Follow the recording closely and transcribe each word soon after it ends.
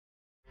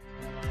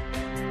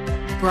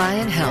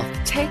Bryan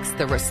Health takes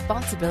the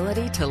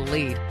responsibility to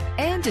lead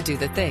and to do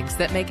the things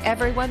that make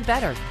everyone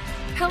better,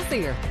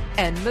 healthier,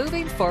 and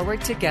moving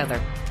forward together.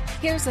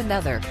 Here's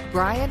another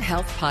Bryan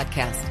Health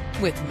podcast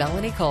with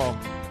Melanie Cole.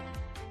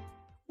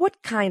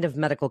 What kind of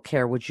medical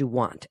care would you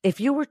want if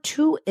you were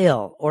too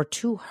ill or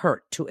too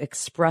hurt to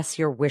express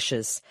your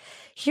wishes?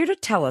 Here to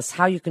tell us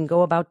how you can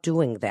go about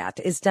doing that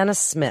is Dennis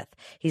Smith.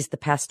 He's the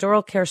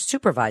Pastoral Care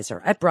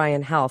Supervisor at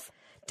Bryan Health.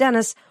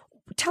 Dennis,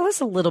 tell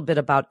us a little bit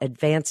about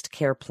advanced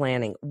care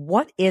planning.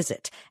 What is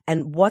it,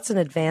 and what's an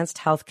advanced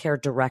healthcare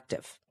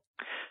directive?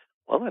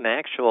 Well, an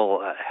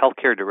actual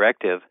healthcare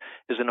directive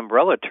is an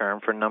umbrella term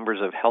for numbers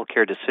of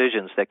healthcare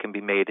decisions that can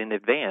be made in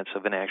advance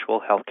of an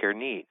actual healthcare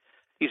need.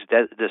 These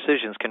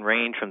decisions can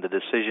range from the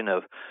decision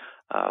of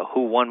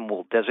who one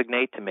will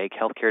designate to make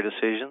healthcare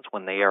decisions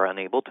when they are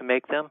unable to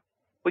make them.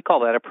 We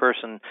call that a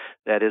person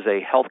that is a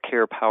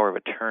healthcare power of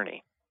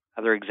attorney.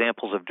 Other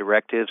examples of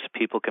directives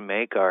people can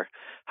make are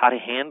how to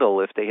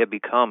handle if they have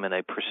become in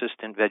a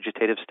persistent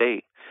vegetative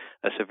state,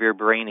 a severe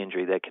brain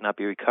injury that cannot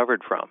be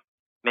recovered from.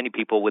 Many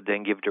people would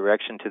then give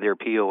direction to their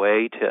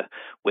POA to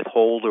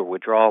withhold or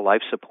withdraw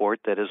life support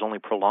that is only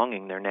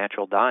prolonging their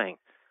natural dying.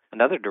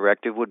 Another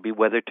directive would be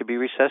whether to be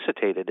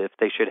resuscitated if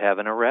they should have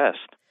an arrest.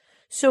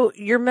 So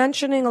you're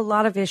mentioning a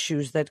lot of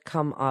issues that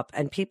come up,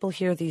 and people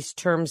hear these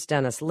terms,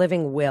 Dennis: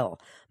 living will,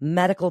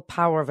 medical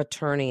power of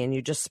attorney, and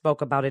you just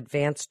spoke about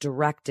advanced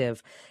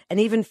directive,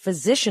 and even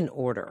physician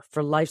order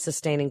for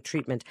life-sustaining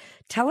treatment.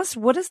 Tell us,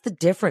 what is the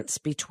difference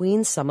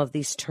between some of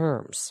these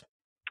terms?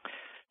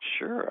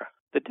 Sure.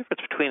 The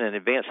difference between an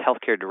advanced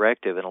healthcare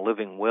directive and a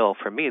living will,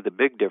 for me, the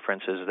big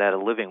difference is that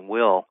a living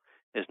will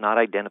is not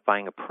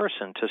identifying a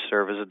person to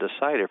serve as a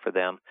decider for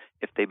them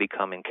if they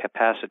become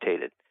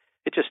incapacitated.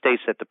 It just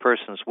states that the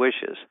person's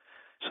wishes,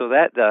 so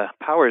that the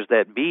powers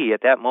that be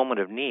at that moment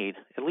of need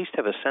at least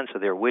have a sense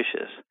of their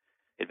wishes.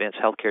 Advanced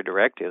healthcare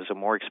directives are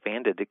more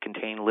expanded to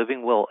contain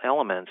living will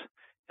elements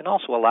and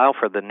also allow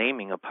for the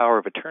naming of power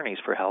of attorneys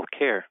for health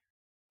care.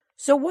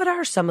 So what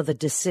are some of the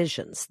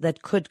decisions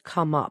that could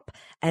come up,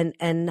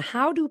 and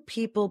how do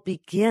people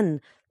begin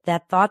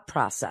that thought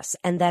process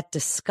and that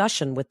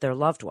discussion with their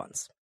loved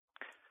ones?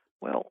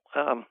 Well,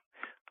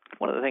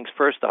 one of the things,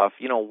 first off,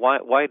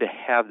 why to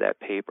have that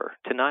paper?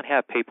 To not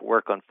have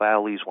paperwork on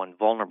file leaves one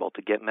vulnerable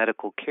to get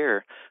medical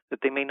care that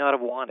they may not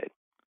have wanted.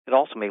 It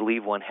also may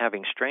leave one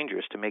having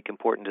strangers to make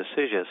important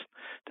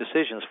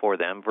decisions for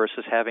them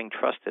versus having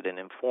trusted and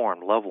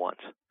informed loved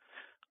ones.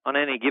 On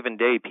any given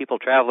day, people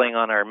traveling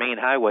on our main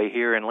highway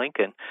here in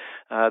Lincoln,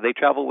 they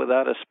travel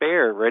without a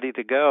spare ready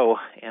to go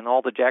and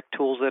all the jack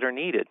tools that are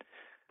needed.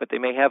 But they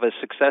may have a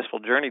successful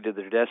journey to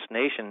their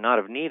destination, not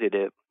have needed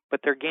it, but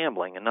they're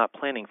gambling and not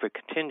planning for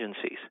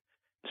contingencies.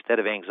 Instead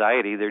of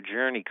anxiety, their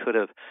journey could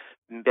have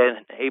been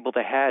able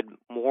to had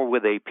more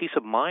with a peace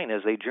of mind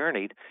as they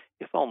journeyed,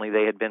 if only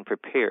they had been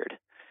prepared.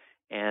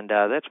 And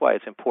that's why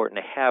it's important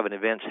to have an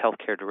advanced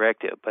healthcare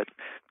directive. But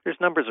there's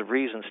numbers of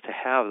reasons to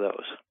have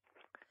those.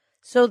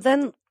 So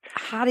then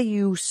how do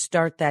you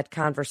start that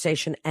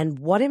conversation, and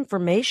what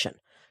information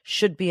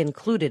should be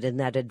included in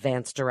that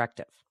advanced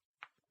directive?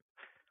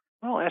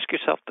 Well, ask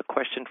yourself the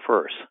question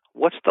first.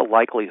 What's the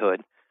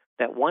likelihood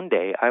that one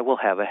day I will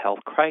have a health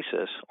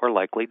crisis or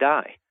likely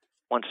die?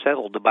 Once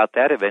settled about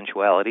that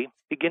eventuality,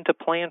 begin to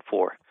plan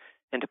for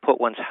and to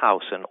put one's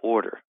house in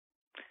order.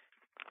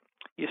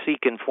 You seek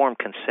informed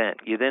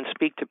consent. You then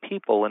speak to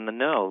people in the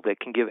know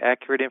that can give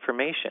accurate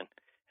information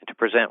and to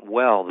present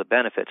well the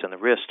benefits and the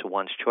risks to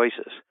one's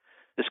choices.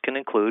 This can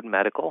include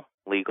medical,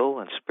 legal,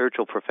 and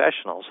spiritual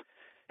professionals.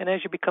 And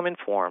as you become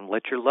informed,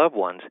 let your loved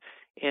ones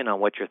in on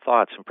what your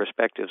thoughts and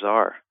perspectives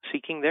are,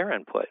 seeking their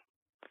input.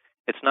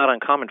 It's not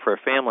uncommon for a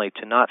family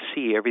to not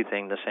see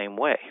everything the same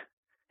way.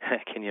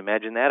 Can you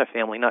imagine that, a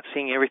family not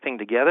seeing everything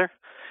together?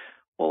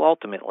 Well,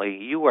 ultimately,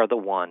 you are the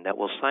one that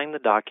will sign the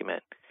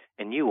document,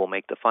 and you will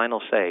make the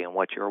final say in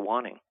what you're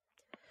wanting.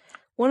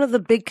 One of the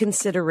big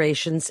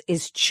considerations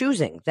is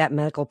choosing that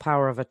medical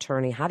power of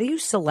attorney. How do you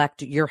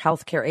select your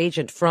healthcare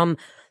agent from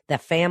the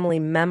family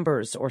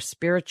members or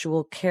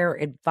spiritual care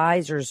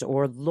advisors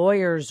or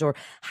lawyers, or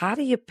how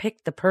do you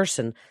pick the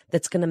person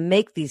that's going to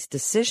make these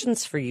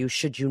decisions for you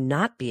should you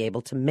not be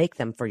able to make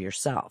them for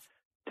yourself?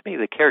 To me,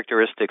 the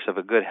characteristics of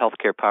a good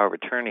healthcare power of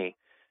attorney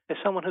is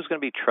someone who's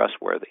going to be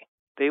trustworthy.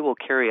 They will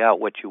carry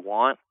out what you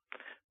want.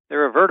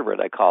 They're a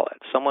vertebrate, I call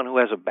it, someone who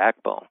has a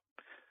backbone.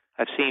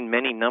 I've seen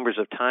many numbers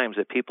of times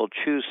that people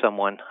choose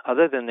someone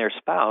other than their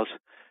spouse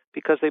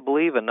because they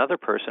believe another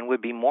person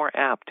would be more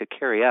apt to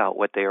carry out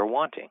what they are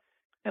wanting.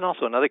 And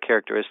also another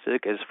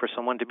characteristic is for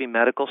someone to be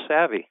medical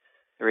savvy.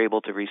 They're able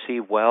to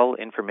receive well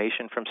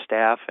information from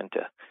staff and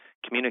to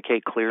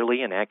communicate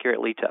clearly and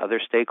accurately to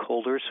other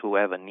stakeholders who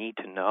have a need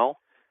to know.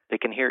 They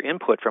can hear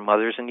input from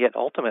others and yet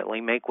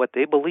ultimately make what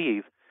they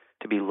believe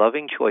to be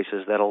loving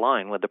choices that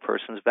align with the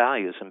person's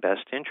values and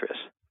best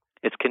interests.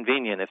 It's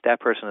convenient if that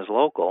person is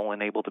local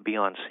and able to be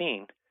on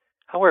scene.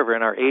 However,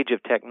 in our age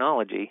of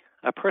technology,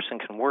 a person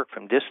can work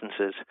from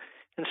distances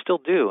and still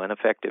do an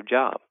effective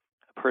job.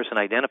 A person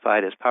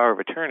identified as power of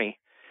attorney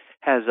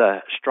has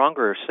a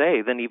stronger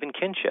say than even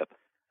kinship.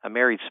 A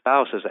married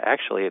spouse is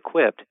actually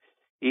equipped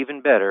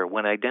even better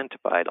when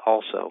identified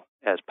also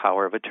as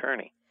power of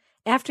attorney.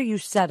 After you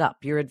set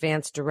up your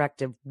advance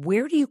directive,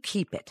 where do you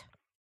keep it?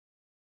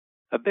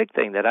 A big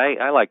thing that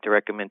I like to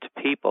recommend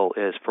to people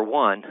is, for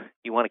one,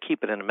 you want to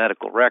keep it in a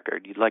medical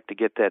record. You'd like to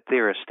get that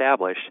there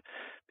established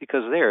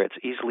because there it's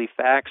easily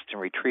faxed and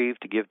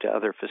retrieved to give to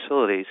other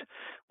facilities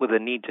with a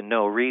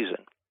need-to-know reason.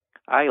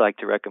 I like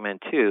to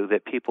recommend, too,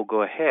 that people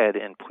go ahead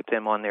and put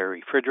them on their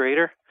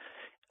refrigerator.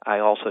 I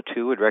also,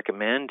 too, would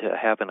recommend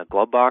having a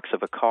glove box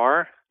of a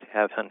car to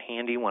have them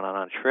handy when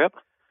on a trip.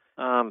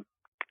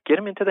 Get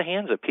them into the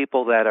hands of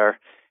people that are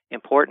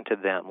important to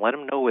them. Let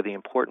them know where the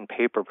important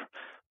paper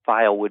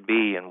file would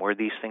be and where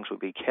these things would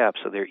be kept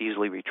so they're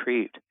easily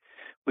retrieved.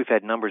 We've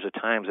had numbers of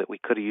times that we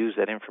could have used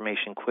that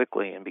information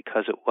quickly, and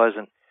because it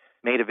wasn't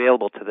made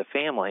available to the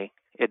family,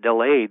 it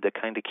delayed the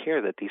kind of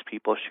care that these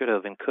people should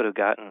have and could have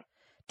gotten.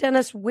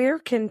 Dennis, where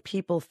can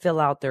people fill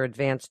out their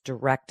advance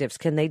directives?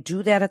 Can they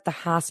do that at the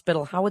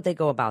hospital? How would they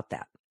go about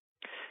that?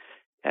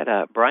 At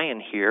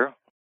Bryan here,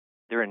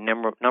 there are a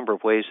number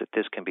of ways that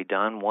this can be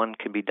done. One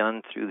can be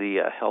done through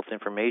the health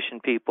information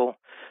people.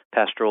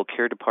 Pastoral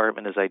care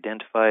department is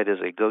identified as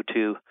a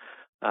go-to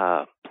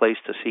place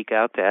to seek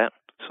out that.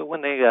 So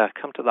when they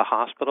come to the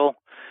hospital,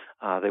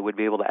 they would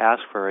be able to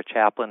ask for a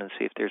chaplain and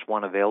see if there's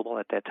one available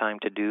at that time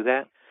to do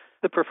that.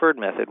 The preferred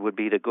method would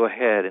be to go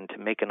ahead and to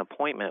make an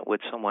appointment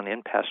with someone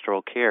in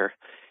pastoral care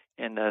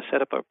and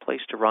set up a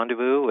place to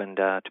rendezvous and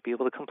to be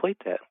able to complete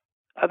that.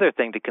 Other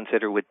thing to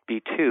consider would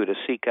be, too, to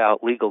seek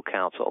out legal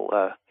counsel.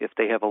 If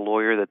they have a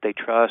lawyer that they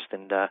trust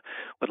and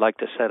would like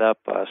to set up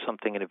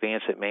something in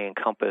advance that may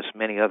encompass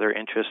many other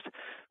interests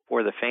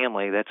for the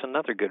family, that's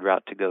another good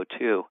route to go,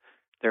 too.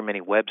 There are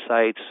many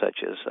websites, such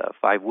as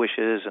Five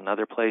Wishes and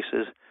other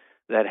places,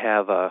 that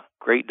have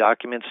great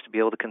documents to be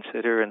able to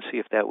consider and see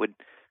if that would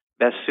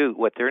best suit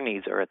what their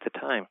needs are at the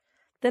time.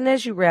 Then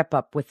as you wrap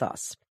up with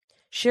us,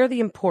 share the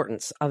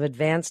importance of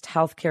advanced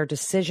healthcare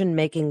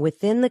decision-making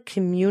within the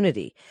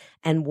community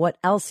and what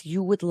else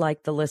you would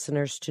like the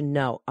listeners to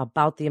know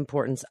about the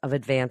importance of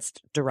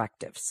advanced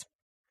directives.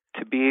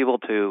 To be able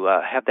to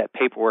have that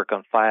paperwork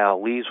on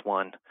file leaves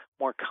one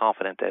more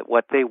confident that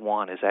what they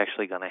want is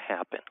actually going to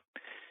happen.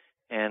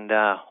 And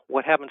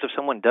what happens if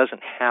someone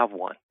doesn't have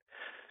one?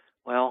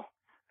 Well,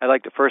 I'd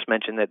like to first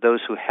mention that those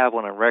who have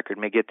one on record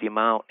may get the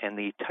amount and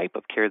the type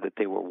of care that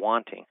they were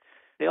wanting.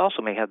 They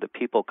also may have the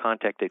people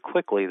contacted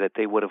quickly that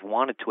they would have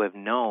wanted to have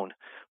known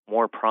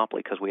more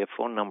promptly because we have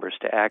phone numbers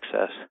to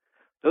access.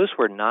 Those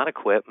who are not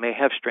equipped may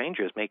have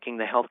strangers making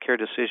the healthcare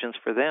decisions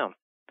for them,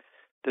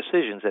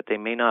 decisions that they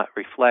may not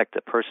reflect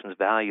a person's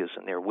values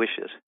and their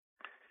wishes.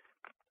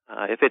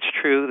 If it's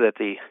true that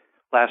the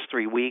last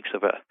 3 weeks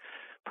of a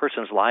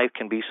person's life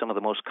can be some of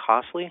the most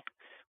costly,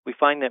 we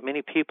find that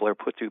many people are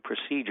put through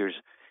procedures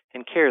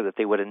and care that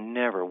they would have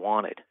never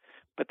wanted,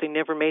 but they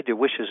never made their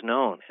wishes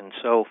known. And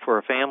so for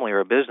a family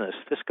or a business,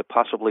 this could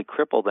possibly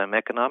cripple them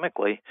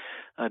economically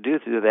due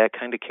to that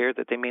kind of care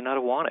that they may not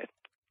have wanted.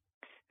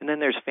 And then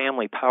there's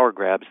family power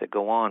grabs that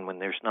go on when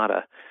there's not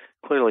a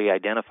clearly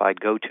identified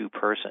go-to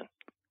person.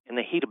 In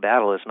the heat of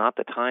battle is not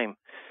the time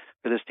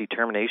for this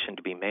determination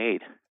to be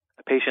made.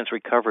 A patient's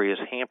recovery is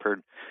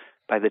hampered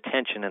by the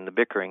tension and the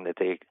bickering that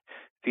they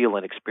feel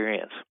and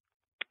experience.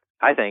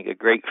 I think a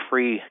great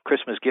free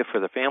Christmas gift for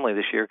the family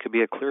this year could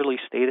be a clearly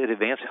stated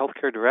advanced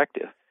healthcare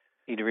directive.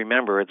 You need to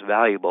remember it's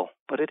valuable,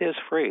 but it is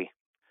free.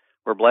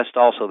 We're blessed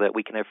also that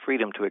we can have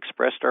freedom to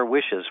express our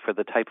wishes for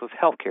the type of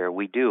healthcare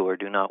we do or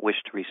do not wish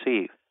to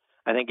receive.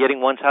 I think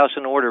getting one's house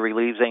in order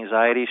relieves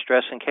anxiety,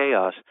 stress, and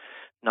chaos,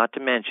 not to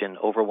mention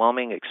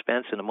overwhelming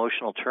expense and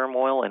emotional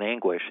turmoil and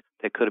anguish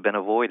that could have been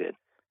avoided.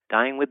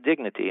 Dying with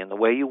dignity in the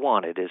way you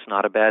want it is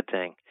not a bad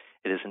thing.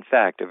 It is, in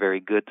fact, a very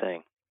good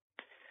thing.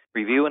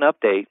 Review and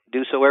update.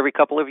 Do so every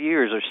couple of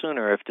years or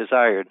sooner if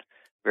desired.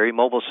 Very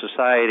mobile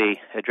society.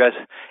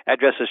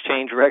 Addresses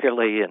change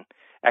regularly and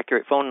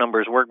accurate phone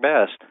numbers work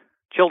best.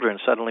 Children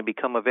suddenly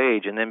become of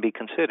age and then be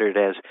considered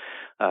as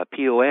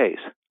POAs.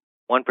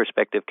 One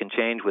perspective can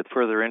change with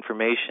further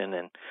information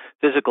and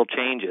physical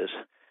changes.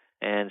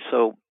 And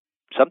so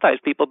sometimes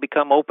people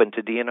become open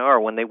to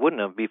DNR when they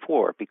wouldn't have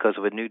before because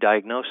of a new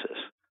diagnosis.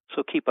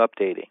 So keep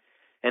updating.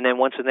 And then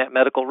once in that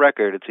medical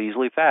record, it's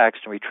easily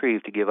faxed and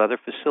retrieved to give other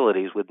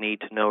facilities with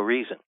need-to-know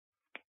reason.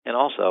 And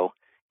also,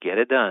 get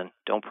it done.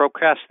 Don't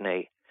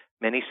procrastinate.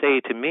 Many say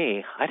to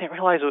me, I didn't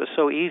realize it was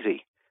so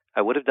easy.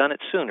 I would have done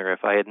it sooner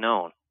if I had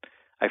known.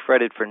 I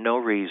fretted for no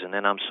reason,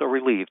 and I'm so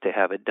relieved to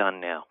have it done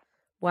now.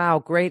 Wow,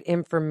 great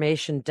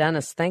information,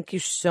 Dennis. Thank you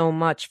so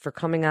much for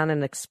coming on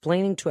and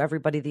explaining to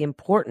everybody the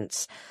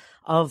importance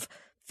of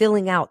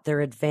filling out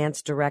their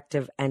advance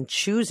directive and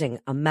choosing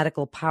a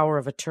medical power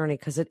of attorney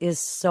because it is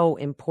so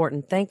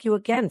important. Thank you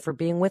again for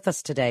being with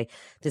us today.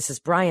 This is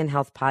Bryan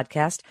Health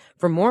Podcast.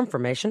 For more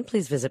information,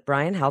 please visit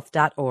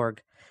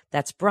bryanhealth.org.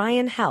 That's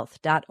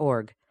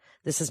bryanhealth.org.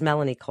 This is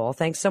Melanie Cole.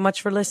 Thanks so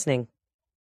much for listening.